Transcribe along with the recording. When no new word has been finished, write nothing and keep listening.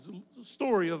a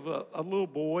story of a little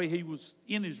boy. He was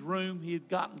in his room. He had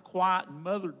gotten quiet, and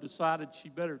Mother decided she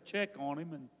better check on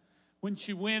him. And when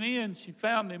she went in, she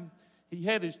found him. He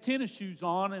had his tennis shoes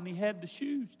on, and he had the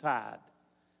shoes tied.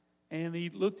 And he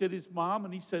looked at his mom,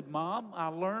 and he said, "Mom, I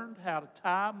learned how to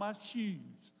tie my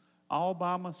shoes all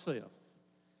by myself."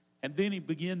 And then he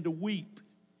began to weep.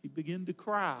 He began to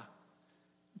cry.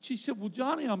 And she said, "Well,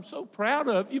 Johnny, I'm so proud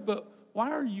of you, but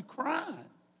why are you crying?"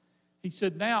 He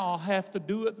said, "Now I'll have to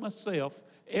do it myself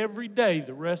every day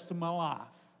the rest of my life."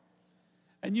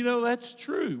 And you know, that's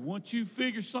true. Once you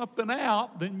figure something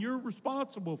out, then you're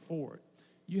responsible for it.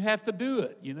 You have to do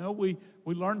it. You know, we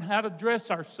learn how to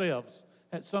dress ourselves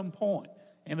at some point.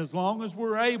 And as long as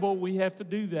we're able, we have to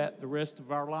do that the rest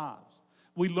of our lives.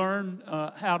 We learn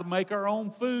how to make our own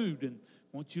food. And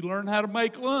once you learn how to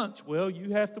make lunch, well,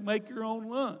 you have to make your own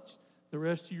lunch the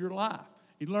rest of your life.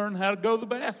 You learn how to go to the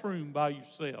bathroom by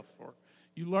yourself, or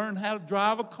you learn how to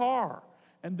drive a car.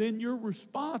 And then you're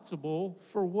responsible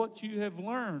for what you have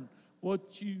learned,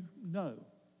 what you know.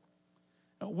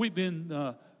 We've been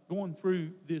going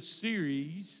through this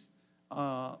series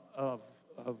of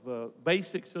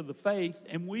basics of the faith,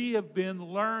 and we have been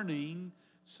learning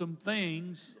some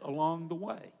things along the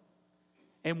way.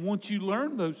 And once you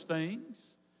learn those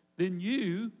things, then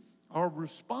you are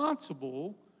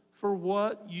responsible for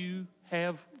what you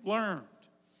have learned.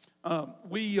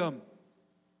 We've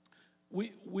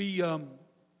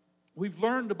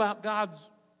learned about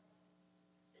God's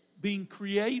being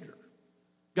creator.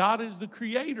 God is the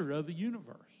creator of the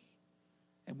universe,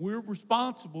 and we're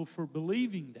responsible for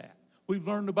believing that. We've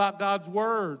learned about God's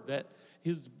word, that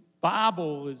his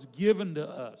Bible is given to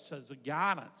us as a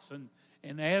guidance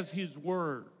and as his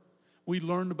word. We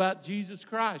learned about Jesus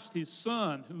Christ, his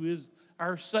son, who is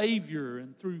our Savior,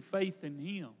 and through faith in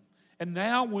him. And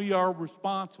now we are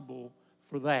responsible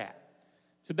for that.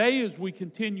 Today, as we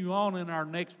continue on in our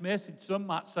next message, some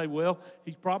might say, well,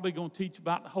 he's probably going to teach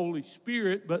about the Holy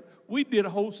Spirit, but we did a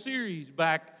whole series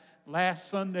back last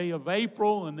Sunday of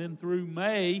April and then through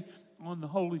May on the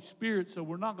Holy Spirit, so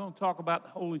we're not going to talk about the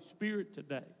Holy Spirit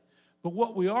today. But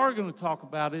what we are going to talk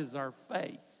about is our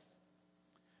faith,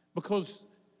 because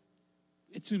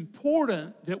it's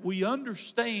important that we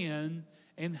understand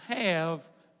and have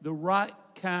the right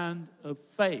kind of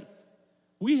faith.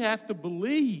 We have to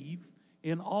believe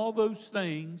in all those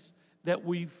things that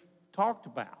we've talked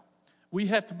about. We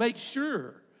have to make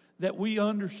sure that we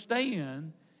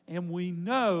understand and we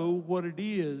know what it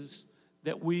is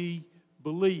that we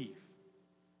believe.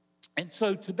 And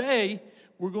so today,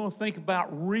 we're going to think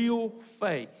about real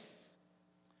faith.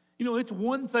 You know, it's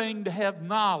one thing to have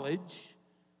knowledge,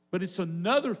 but it's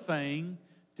another thing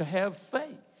to have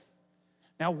faith.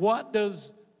 Now, what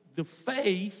does the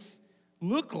faith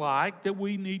look like that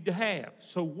we need to have?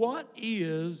 So what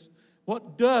does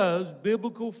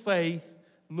biblical faith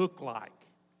look like?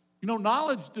 You know,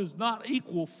 knowledge does not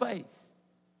equal faith.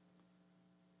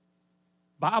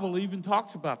 The Bible even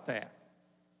talks about that.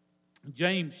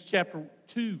 James chapter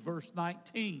 2, verse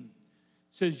 19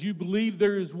 says, "You believe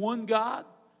there is one God?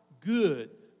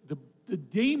 Good. The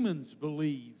demons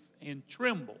believe and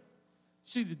tremble."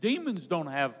 See, the demons don't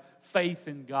have faith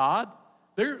in God.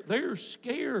 They're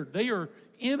scared. They are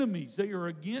enemies. They are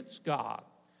against God.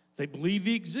 They believe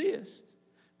he exists.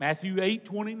 Matthew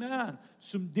 8:29,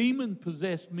 some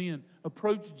demon-possessed men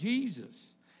approached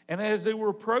Jesus. And as they were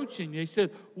approaching, they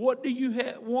said, "What do you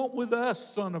want with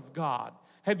us, Son of God?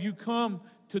 Have you come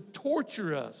to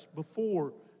torture us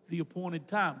before the appointed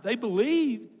time?" They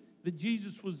believed that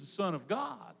Jesus was the Son of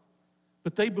God,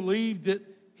 but they believed that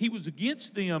he was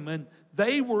against them and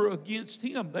they were against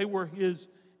him. They were his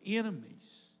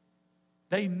enemies.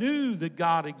 They knew that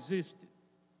God existed,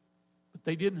 but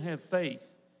they didn't have faith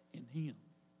in him.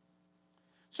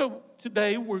 So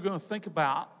today we're going to think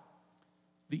about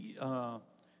the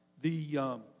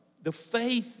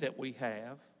faith that we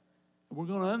have. We're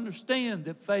going to understand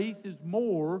that faith is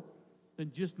more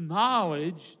than just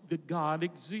knowledge that God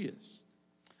exists.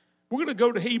 We're going to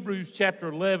go to Hebrews chapter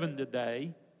 11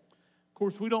 today. Of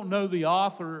course, we don't know the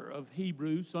author of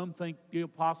Hebrews. Some think the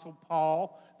Apostle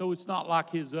Paul, though it's not like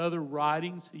his other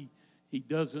writings. He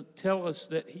doesn't tell us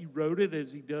that he wrote it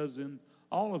as he does in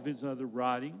all of his other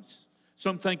writings.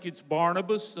 Some think it's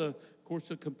Barnabas, of course,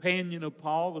 a companion of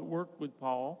Paul that worked with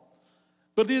Paul.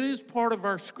 But it is part of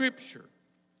our scripture.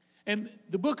 And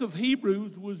the book of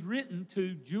Hebrews was written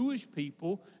to Jewish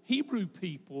people, Hebrew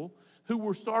people, who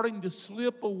were starting to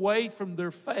slip away from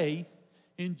their faith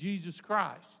in Jesus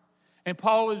Christ. And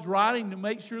Paul is writing to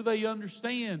make sure they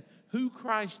understand who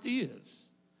Christ is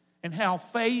and how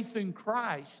faith in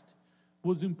Christ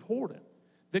was important.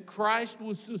 That Christ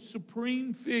was the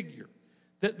supreme figure.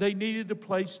 that they needed to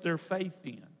place their faith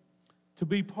in, to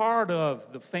be part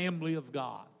of the family of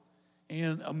God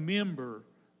and a member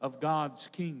of God's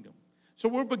kingdom. So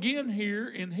we'll begin here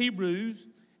in Hebrews,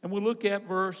 and we'll look at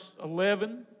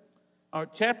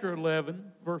chapter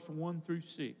 11, verse 1 through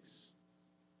 6.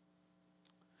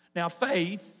 Now,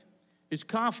 faith is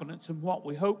confidence in what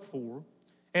we hope for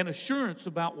and assurance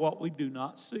about what we do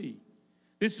not see.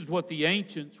 This is what the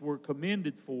ancients were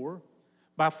commended for.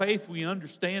 By faith, we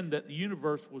understand that the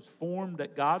universe was formed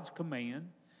at God's command,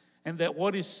 and that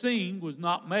what is seen was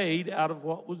not made out of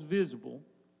what was visible.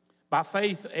 By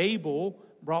faith, Abel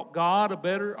brought God a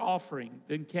better offering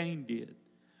than Cain did.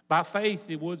 By faith,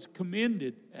 it was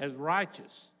commended as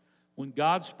righteous when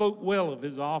God spoke well of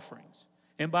his offerings.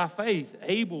 And by faith,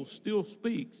 Abel still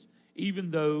speaks,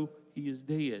 even though he is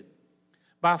dead.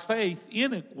 By faith,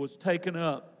 Enoch was taken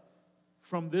up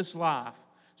from this life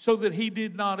so that he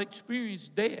did not experience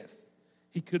death.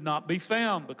 He could not be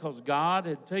found because God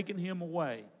had taken him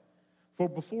away. For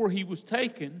before he was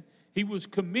taken, he was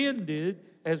commended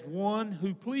as one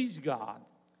who pleased God.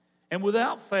 And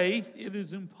without faith, it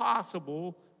is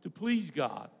impossible to please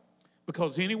God,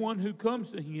 because anyone who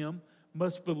comes to him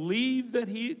must believe that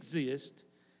he exists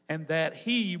and that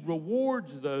he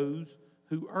rewards those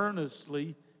who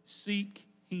earnestly seek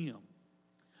him.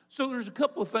 So there's a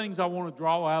couple of things I want to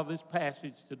draw out of this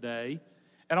passage today,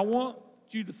 and I want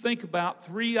you to think about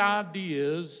 3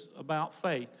 ideas about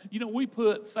faith. You know, we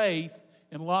put faith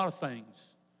in a lot of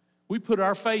things. We put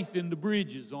our faith in the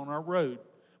bridges on our road.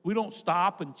 We don't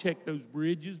stop and check those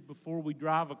bridges before we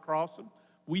drive across them.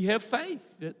 We have faith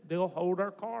that they'll hold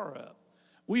our car up.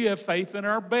 We have faith in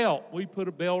our belt. We put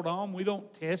a belt on. We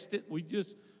don't test it. We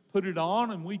just put it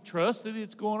on, and we trust that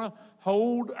it's going to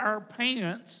hold our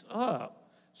pants up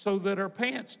so that our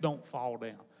pants don't fall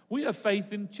down. We have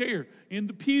faith in the chair, in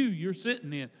the pew you're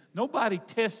sitting in. Nobody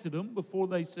tested them before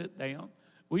they sit down.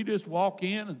 We just walk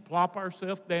in and plop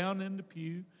ourselves down in the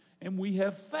pew, and we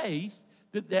have faith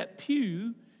that that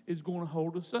pew is going to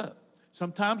hold us up.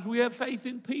 Sometimes we have faith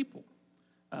in people.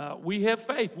 We have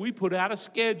faith. We put out a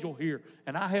schedule here,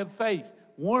 and I have faith.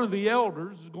 One of the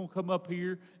elders is going to come up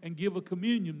here and give a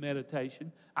communion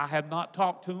meditation. I have not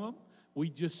talked to them. We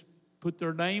just put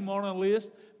their name on a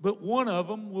list, but one of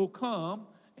them will come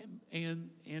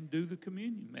and do the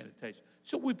communion meditation.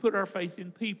 So we put our faith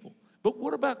in people. But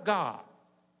what about God?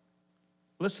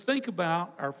 Let's think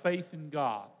about our faith in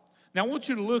God. Now I want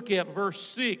you to look at verse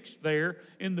 6 there.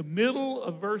 In the middle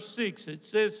of verse 6, it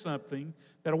says something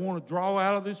that I want to draw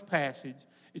out of this passage.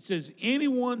 It says,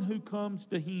 anyone who comes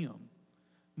to him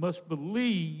must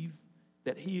believe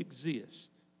that he exists.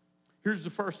 Here's the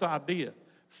first idea.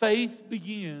 Faith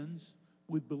begins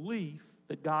with belief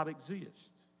that God exists.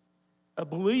 A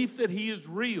belief that he is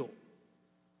real.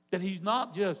 That he's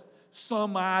not just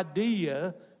some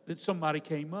idea that somebody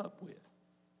came up with.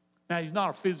 Now, he's not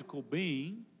a physical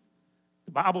being.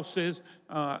 The Bible says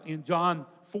in John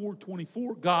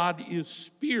 4:24, God is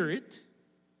spirit.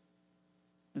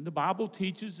 And the Bible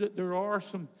teaches that there are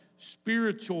some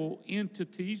spiritual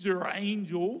entities. There are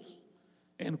angels.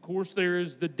 And, of course, there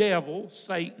is the devil,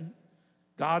 Satan,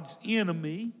 God's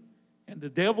enemy. And the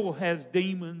devil has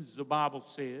demons, the Bible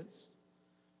says.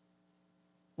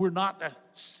 We're not to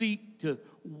seek to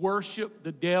worship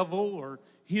the devil or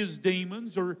his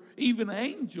demons or even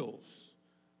angels.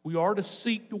 We are to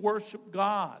seek to worship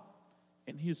God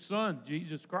and his Son,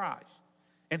 Jesus Christ.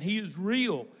 And he is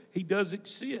real. He does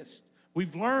exist.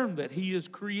 We've learned that he is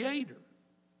creator.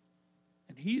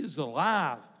 And he is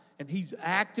alive. And he's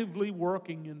actively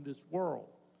working in this world.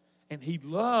 And he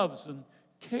loves and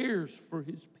cares for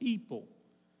his people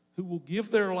who will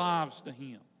give their lives to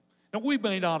him. Now, we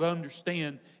may not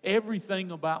understand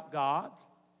everything about God,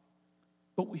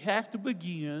 but we have to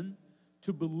begin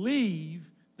to believe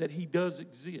that he does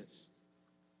exist.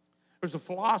 There's a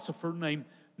philosopher named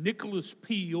Nicholas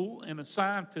Peale and a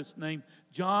scientist named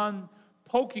John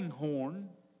Polkinghorne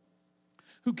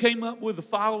who came up with the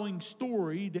following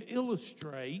story to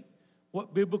illustrate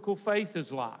what biblical faith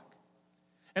is like.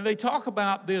 And they talk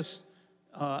about this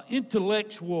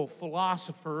intellectual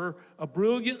philosopher, a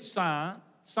brilliant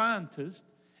scientist,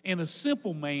 and a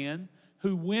simple man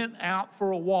who went out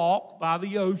for a walk by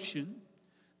the ocean.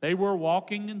 They were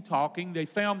walking and talking. They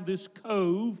found this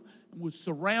cove and was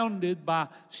surrounded by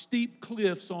steep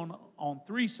cliffs on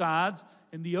 3 sides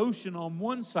and the ocean on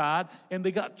one side, and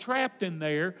they got trapped in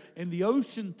there, and the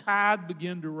ocean tide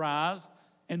began to rise,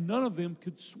 and none of them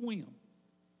could swim.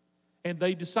 And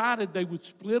they decided they would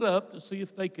split up to see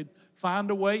if they could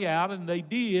find a way out, and they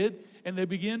did, and they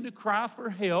began to cry for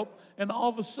help, and all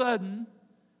of a sudden,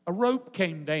 a rope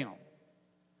came down.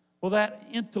 Well, that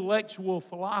intellectual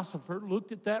philosopher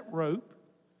looked at that rope,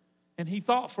 and he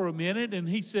thought for a minute, and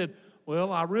he said,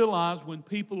 well, I realize when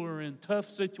people are in tough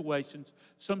situations,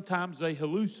 sometimes they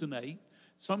hallucinate.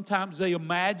 Sometimes they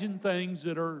imagine things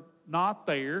that are not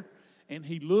there. And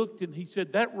he looked and he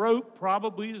said, that rope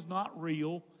probably is not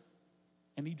real.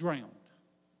 And he drowned.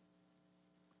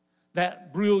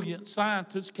 That brilliant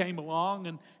scientist came along,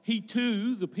 and he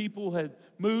too, the people had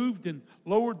moved and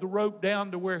lowered the rope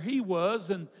down to where he was,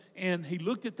 and he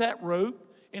looked at that rope,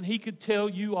 and he could tell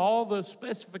you all the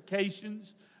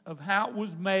specifications of how it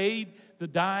was made, the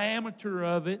diameter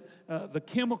of it, the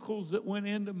chemicals that went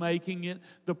into making it,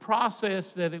 the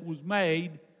process that it was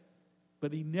made,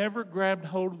 but he never grabbed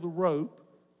hold of the rope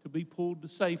to be pulled to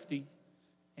safety,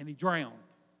 and he drowned.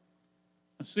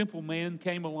 A simple man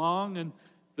came along, and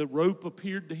the rope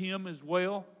appeared to him as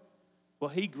well. Well,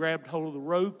 he grabbed hold of the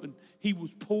rope, and he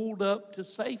was pulled up to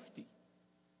safety.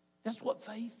 That's what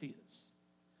faith is.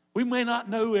 We may not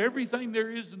know everything there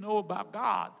is to know about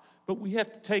God, but we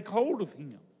have to take hold of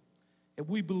Him. And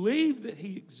we believe that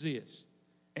He exists,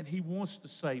 and He wants to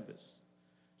save us.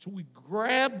 So we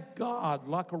grab God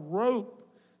like a rope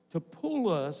to pull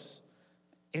us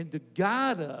and to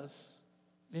guide us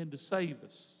and to save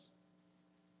us.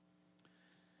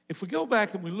 If we go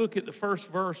back and we look at the first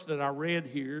verse that I read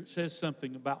here, it says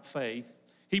something about faith.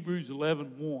 Hebrews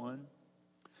 11:1.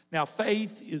 Now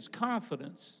faith is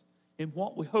confidence in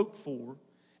what we hope for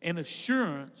and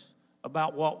assurance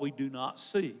about what we do not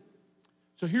see.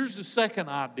 So here's the second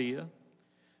idea.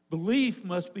 Belief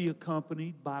must be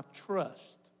accompanied by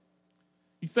trust.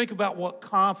 You think about what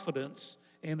confidence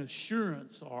and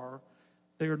assurance are.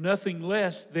 They are nothing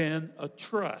less than a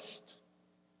trust.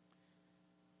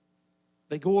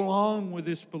 They go along with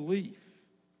this belief.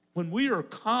 When we are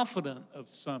confident of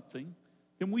something,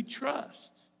 then we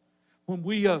trust. When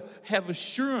we have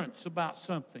assurance about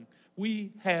something,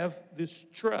 we have this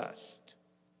trust.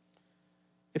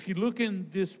 If you look in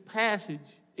this passage,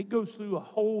 it goes through a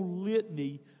whole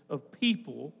litany of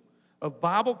people, of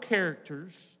Bible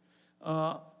characters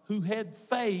who had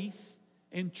faith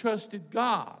and trusted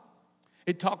God.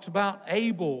 It talks about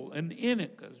Abel and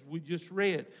Enoch, as we just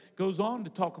read. It goes on to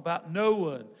talk about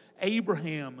Noah and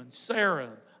Abraham and Sarah,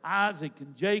 and Isaac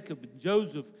and Jacob and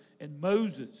Joseph and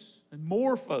Moses and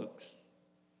more folks.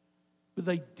 But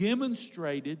they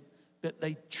demonstrated that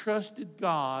they trusted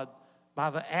God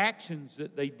by the actions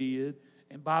that they did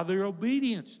and by their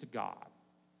obedience to God.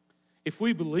 If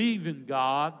we believe in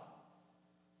God,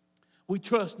 we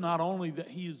trust not only that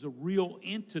He is a real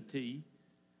entity,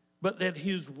 but that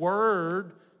His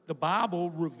Word, the Bible,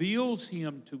 reveals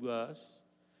Him to us.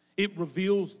 It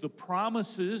reveals the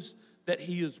promises that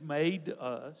He has made to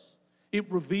us.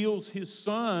 It reveals His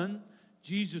Son,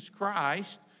 Jesus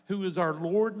Christ, who is our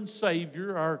Lord and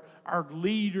Savior, our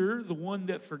leader, the one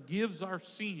that forgives our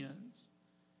sins.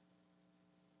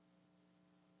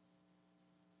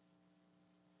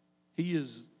 He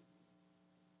is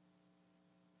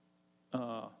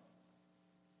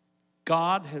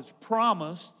God has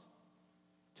promised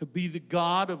to be the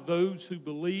God of those who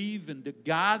believe and to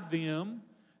guide them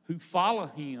who follow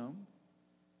Him.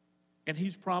 And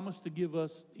He's promised to give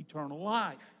us eternal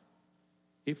life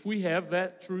if we have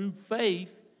that true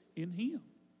faith in Him.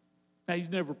 Now, He's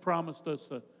never promised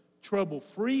us a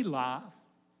trouble-free life.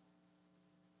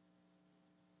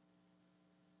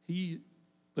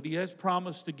 But He has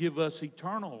promised to give us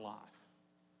eternal life.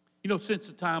 You know, since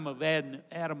the time of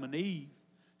Adam and Eve,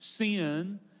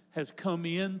 sin has come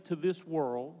into this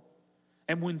world.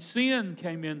 And when sin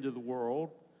came into the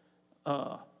world,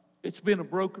 it's been a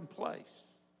broken place.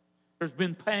 There's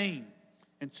been pain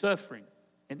and suffering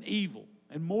and evil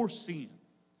and more sin.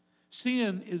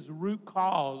 Sin is the root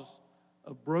cause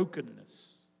of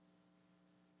brokenness.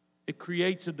 It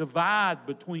creates a divide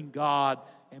between God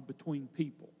and between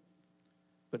people.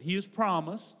 But He has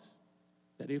promised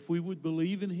that if we would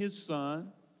believe in His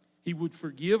Son, He would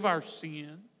forgive our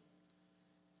sin.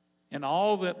 And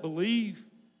all that believe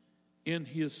in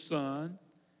His Son,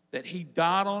 that He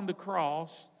died on the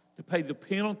cross to pay the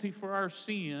penalty for our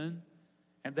sin,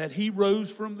 and that He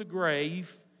rose from the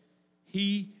grave.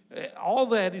 All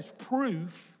that is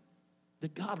proof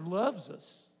that God loves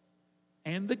us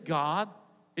and that God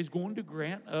is going to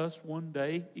grant us one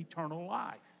day eternal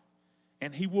life.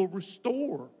 And He will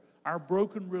restore our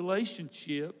broken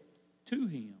relationship to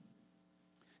Him.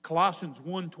 Colossians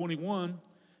 1:21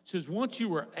 says, once you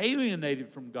were alienated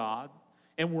from God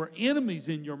and were enemies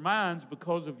in your minds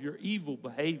because of your evil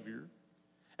behavior.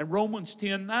 And Romans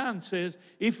 10:9 says,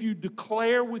 if you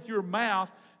declare with your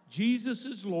mouth Jesus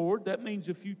is Lord, that means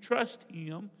if you trust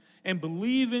Him and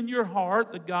believe in your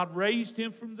heart that God raised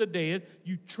him from the dead,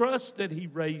 you trust that he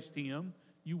raised him,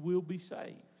 you will be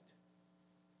saved.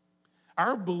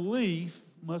 Our belief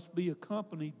must be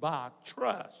accompanied by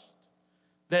trust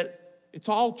that it's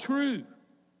all true,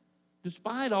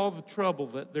 despite all the trouble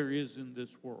that there is in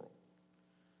this world.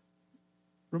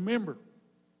 Remember,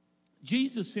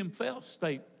 Jesus himself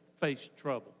faced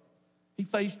trouble. He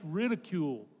faced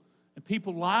ridicule, and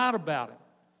people lied about him,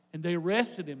 and they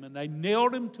arrested him, and they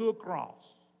nailed him to a cross.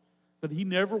 But he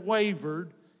never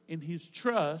wavered in his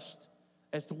trust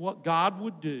as to what God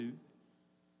would do,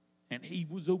 and he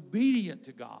was obedient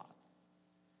to God.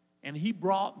 And he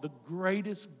brought the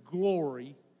greatest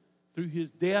glory through his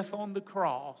death on the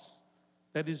cross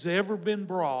that has ever been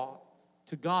brought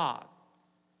to God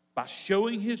by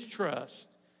showing his trust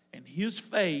and his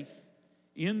faith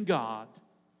in God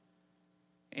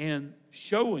and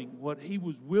showing what he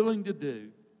was willing to do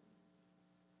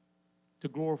to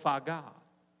glorify God.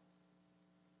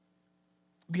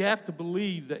 We have to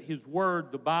believe that his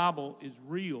word, the Bible, is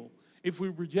real. If we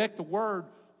reject the word,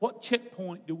 what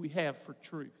checkpoint do we have for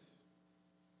truth?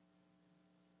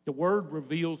 The word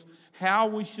reveals how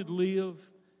we should live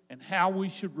and how we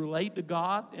should relate to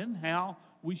God and how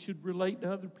we should relate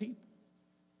to other people.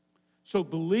 So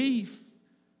belief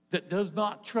that does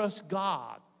not trust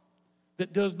God,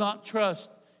 that does not trust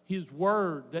his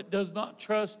word, that does not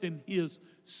trust in his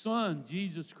Son,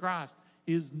 Jesus Christ,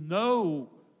 is no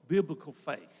biblical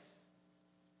faith.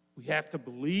 We have to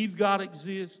believe God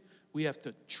exists. We have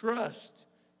to trust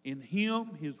in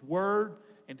him, his word,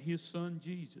 and his Son,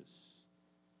 Jesus.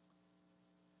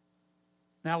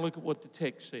 Now look at what the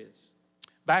text says.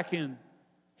 Back in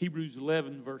Hebrews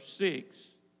 11, verse 6,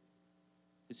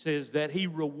 it says that he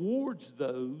rewards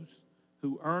those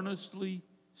who earnestly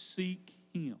seek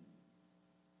him.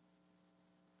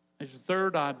 There's a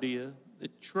third idea,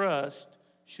 that trust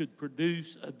should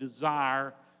produce a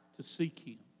desire to seek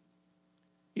him.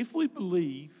 If we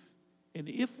believe and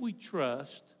if we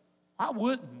trust, why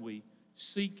wouldn't we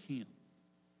seek him?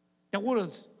 Now what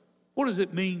does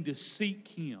it mean to seek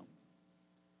him?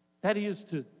 That is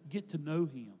to get to know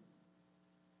him.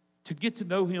 To get to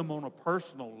know him on a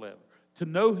personal level. To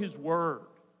know his word.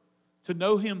 To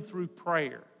know him through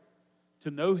prayer.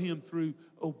 To know him through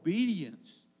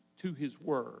obedience to his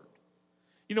word.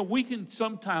 You know, we can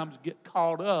sometimes get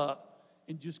caught up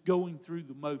in just going through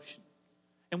the motion.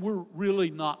 And we're really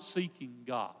not seeking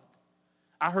God.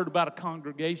 I heard about a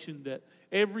congregation that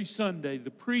every Sunday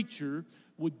the preacher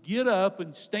would get up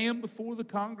and stand before the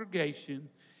congregation,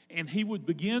 and he would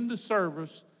begin the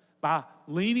service by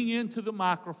leaning into the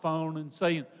microphone and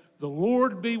saying, "The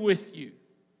Lord be with you."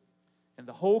 And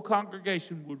the whole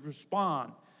congregation would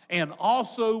respond, "And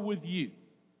also with you."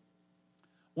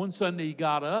 One Sunday he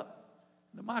got up,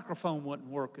 the microphone wasn't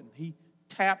working. He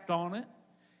tapped on it,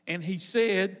 and he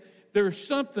said, "There's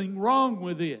something wrong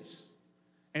with this."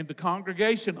 And the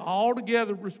congregation all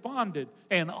together responded,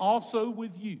 "And also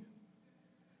with you."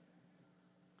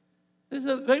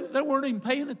 They weren't even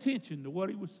paying attention to what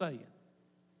he was saying.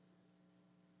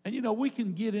 And you know, we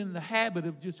can get in the habit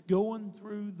of just going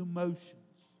through the motions.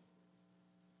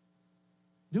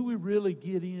 Do we really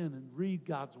get in and read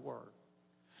God's word?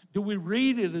 Do we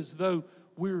read it as though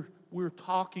we're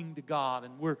talking to God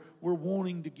and we're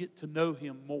wanting to get to know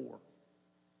him more?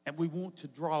 And we want to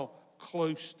draw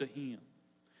close to him.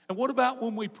 And what about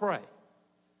when we pray?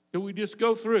 Do we just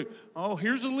go through, "Oh,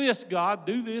 here's a list, God,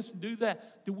 do this and do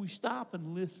that"? Do we stop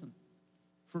and listen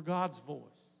for God's voice?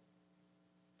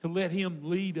 To let him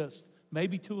lead us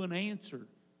maybe to an answer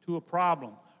to a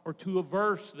problem or to a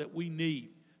verse that we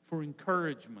need for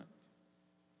encouragement?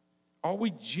 Are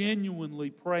we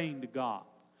genuinely praying to God?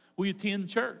 We attend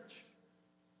church.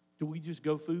 Do we just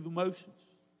go through the motions?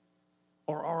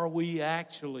 Or are we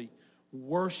actually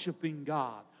worshiping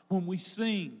God? When we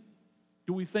sing,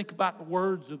 do we think about the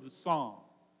words of the song?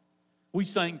 We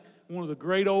sang one of the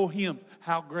great old hymns,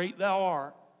 "How Great Thou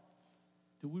Art."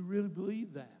 Do we really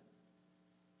believe that?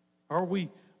 Are we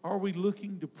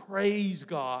looking to praise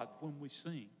God when we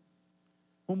sing?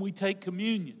 When we take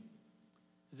communion,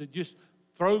 is it just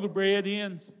throw the bread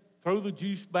in, throw the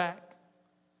juice back?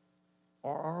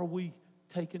 Or are we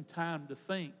taking time to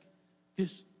think,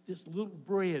 this little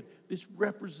bread, this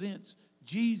represents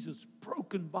Jesus'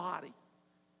 broken body.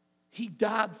 He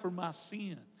died for my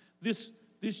sin. This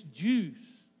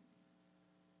juice,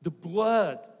 the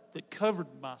blood that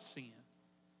covered my sin.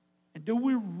 And do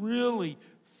we really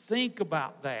think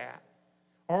about that?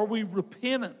 Are we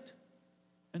repentant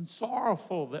and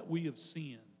sorrowful that we have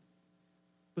sinned?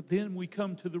 But then we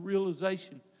come to the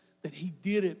realization that he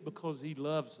did it because he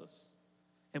loves us.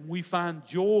 And we find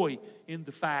joy in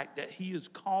the fact that He has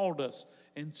called us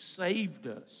and saved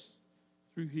us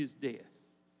through His death.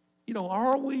 You know,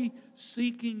 are we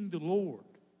seeking the Lord?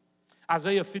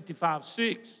 Isaiah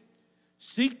 55:6,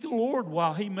 seek the Lord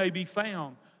while He may be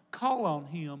found. Call on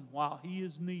Him while He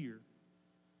is near.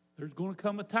 There's going to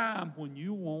come a time when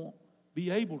you won't be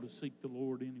able to seek the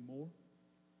Lord anymore.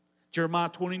 Jeremiah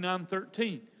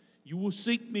 29:13, you will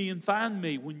seek me and find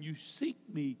me when you seek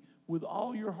me with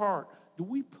all your heart. Do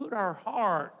we put our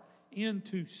heart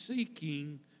into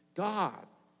seeking God?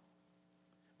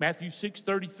 Matthew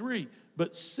 6:33,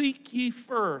 but seek ye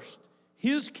first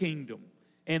His kingdom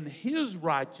and His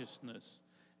righteousness,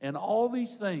 and all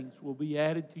these things will be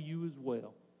added to you as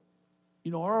well.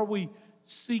 You know, are we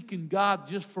seeking God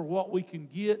just for what we can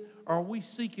get? Or are we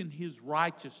seeking His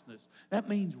righteousness? That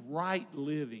means right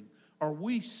living. Are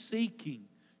we seeking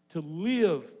to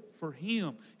live for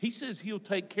Him? He says He'll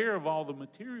take care of all the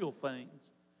material things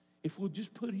if we'll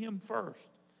just put Him first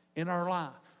in our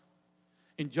life.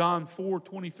 In John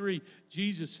 4:23,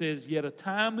 Jesus says, yet a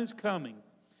time is coming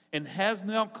and has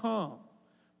now come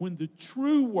when the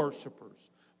true worshipers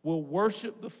will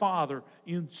worship the Father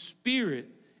in spirit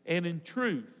and in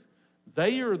truth.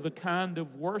 They are the kind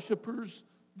of worshipers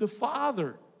the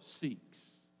Father seeks.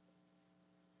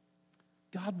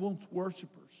 God wants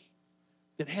worshipers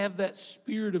that have that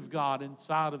Spirit of God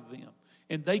inside of them,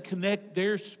 and they connect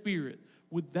their spirit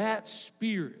with that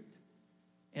Spirit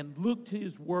and look to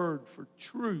His Word for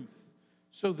truth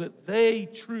so that they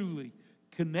truly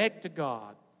connect to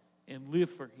God and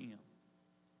live for Him.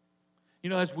 You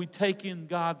know, as we take in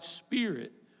God's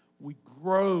Spirit, we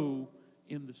grow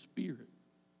in the Spirit.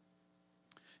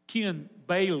 Ken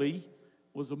Bailey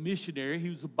was a missionary. He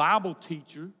was a Bible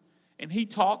teacher, and he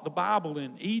taught the Bible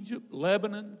in Egypt,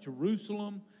 Lebanon,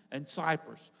 Jerusalem, and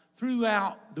Cyprus,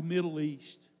 throughout the Middle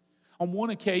East. On one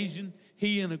occasion,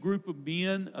 he and a group of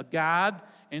men, a guide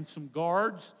and some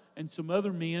guards and some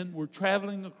other men, were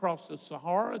traveling across the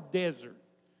Sahara Desert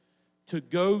to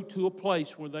go to a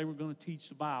place where they were going to teach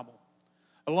the Bible.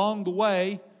 Along the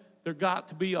way, there got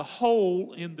to be a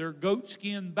hole in their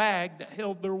goatskin bag that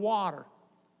held their water.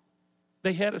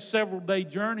 They had a several-day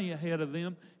journey ahead of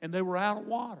them, and they were out of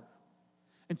water.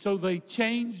 And so they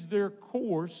changed their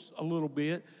course a little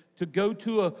bit to go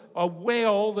to a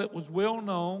well that was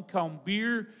well-known called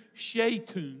Bir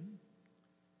Sheitun.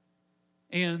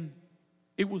 And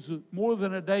it was more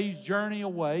than a day's journey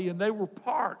away, and they were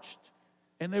parched,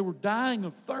 and they were dying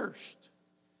of thirst.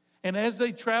 And as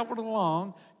they traveled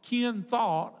along, Ken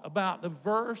thought about the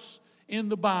verse in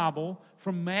the Bible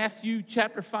from Matthew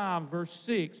chapter 5, verse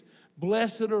 6.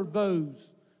 Blessed are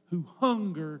those who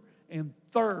hunger and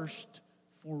thirst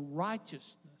for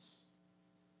righteousness.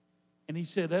 And he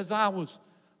said, as I was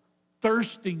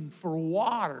thirsting for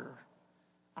water,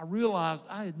 I realized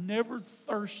I had never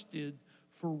thirsted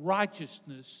for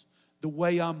righteousness the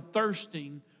way I'm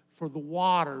thirsting for the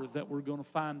water that we're going to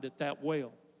find at that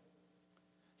well.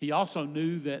 He also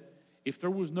knew that if there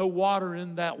was no water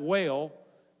in that well,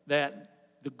 that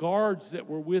the guards that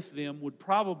were with them would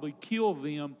probably kill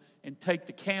them and take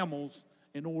the camels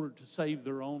in order to save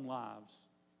their own lives.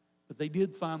 But they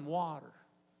did find water.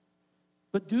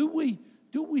 But do we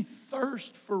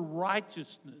thirst for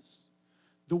righteousness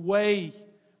the way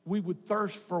we would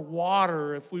thirst for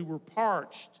water if we were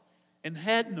parched and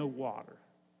had no water?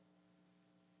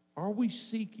 Are we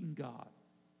seeking God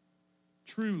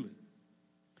truly?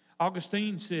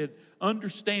 Augustine said,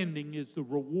 understanding is the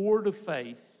reward of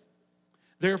faith.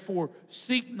 Therefore,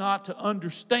 seek not to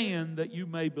understand that you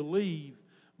may believe,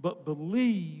 but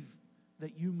believe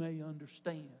that you may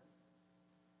understand.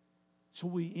 So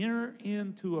we enter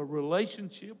into a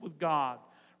relationship with God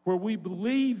where we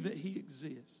believe that He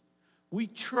exists. We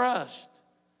trust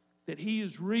that He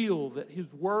is real, that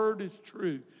His Word is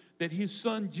true, that His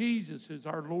Son Jesus is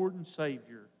our Lord and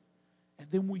Savior. And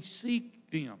then we seek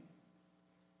them.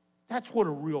 That's what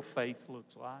a real faith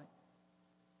looks like.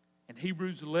 And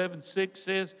Hebrews 11:6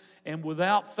 says, and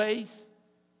without faith,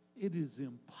 it is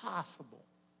impossible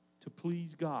to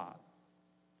please God.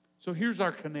 So here's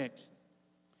our connection.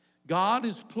 God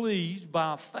is pleased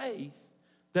by faith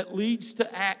that leads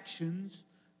to actions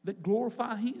that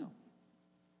glorify Him.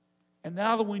 And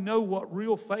now that we know what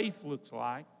real faith looks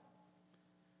like,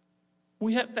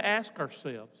 we have to ask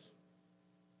ourselves,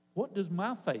 what does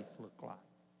my faith look like?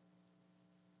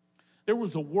 There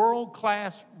was a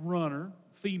world-class runner,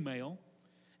 female,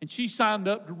 and she signed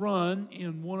up to run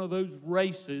in one of those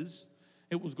races.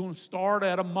 It was going to start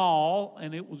at a mall,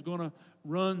 and it was going to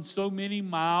run so many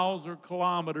miles or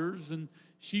kilometers, and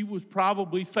she was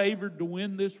probably favored to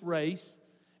win this race.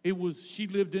 She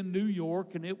lived in New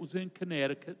York, and it was in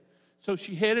Connecticut. so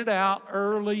she headed out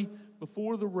early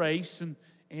before the race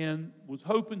and was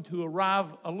hoping to arrive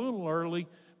a little early,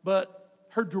 but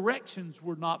her directions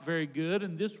were not very good,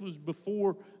 and this was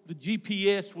before the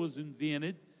GPS was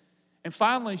invented. And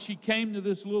finally, she came to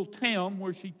this little town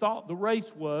where she thought the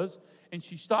race was, and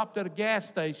she stopped at a gas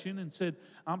station and said,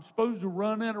 I'm supposed to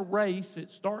run at a race.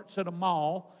 It starts at a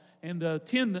mall. And the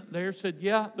attendant there said,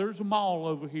 yeah, there's a mall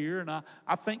over here, and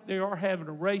I think they are having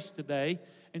a race today.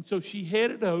 And so she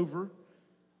headed over.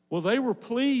 Well, they were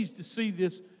pleased to see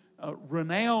this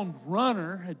renowned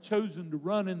runner had chosen to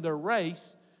run in their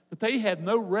race, but they had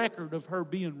no record of her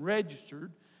being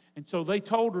registered. And so they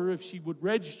told her if she would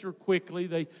register quickly,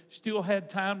 they still had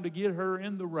time to get her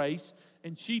in the race.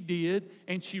 And she did.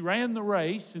 And she ran the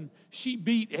race, and she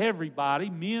beat everybody,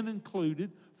 men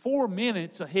included, 4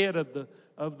 minutes ahead of the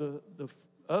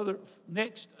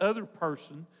other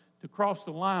person to cross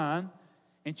the line.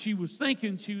 And she was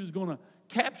thinking she was going to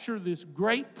capture this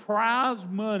great prize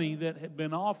money that had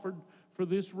been offered for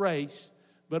this race.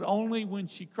 But only when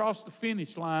she crossed the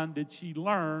finish line did she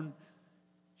learn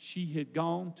she had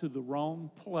gone to the wrong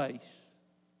place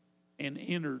and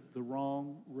entered the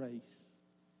wrong race.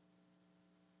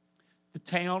 The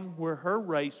town where her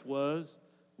race was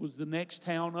the next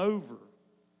town over.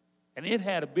 And it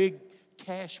had a big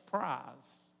cash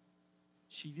prize.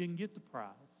 She didn't get the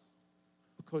prize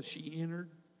because she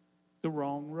entered the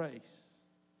wrong race.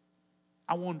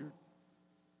 I wondered,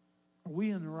 are we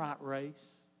in the right race?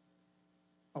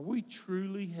 Are we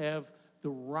truly have the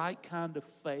right kind of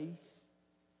faith?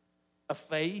 A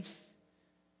faith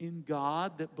in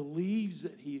God that believes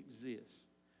that He exists,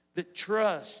 that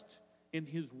trusts in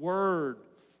His Word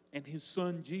and His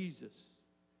Son Jesus,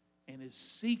 and is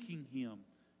seeking Him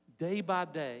day by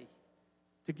day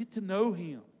to get to know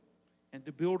Him and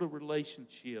to build a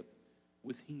relationship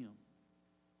with Him.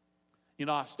 You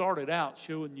know, I started out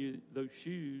showing you those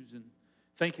shoes and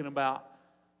thinking about,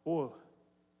 boy,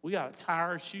 we got to tie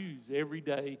our shoes every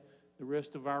day the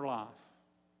rest of our life.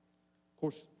 Of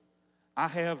course, I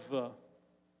have to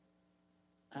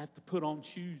put on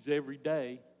shoes every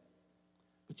day.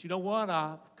 But you know what?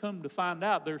 I've come to find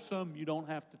out there's some you don't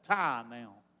have to tie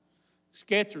now.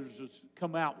 Skechers has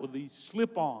come out with these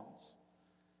slip-ons,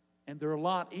 and they're a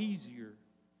lot easier.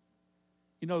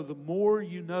 You know, the more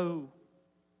you know,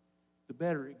 the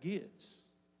better it gets.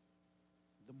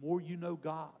 The more you know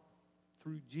God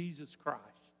through Jesus Christ,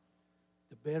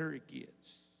 the better it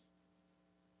gets.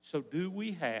 So do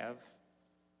we have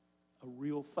a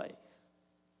real faith?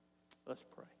 Let's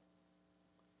pray.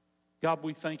 God,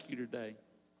 we thank you today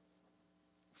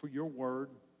for your word.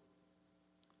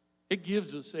 It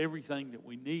gives us everything that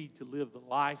we need to live the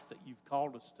life that you've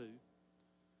called us to.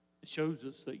 It shows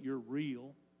us that you're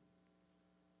real.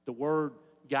 The word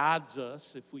guides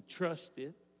us if we trust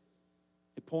it.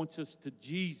 It points us to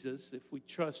Jesus. If we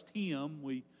trust Him,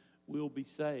 we will be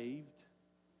saved.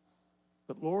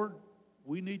 But Lord,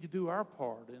 we need to do our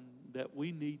part, and that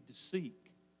we need to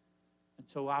seek. And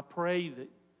so I pray that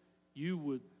you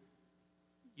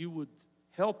would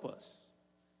help us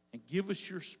and give us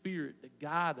your Spirit to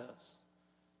guide us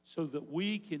so that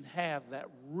we can have that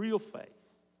real faith,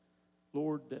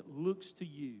 Lord, that looks to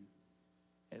you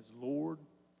as Lord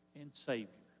and Savior.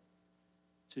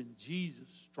 It's in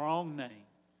Jesus' strong name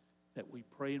that we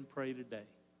pray and pray today.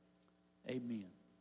 Amen.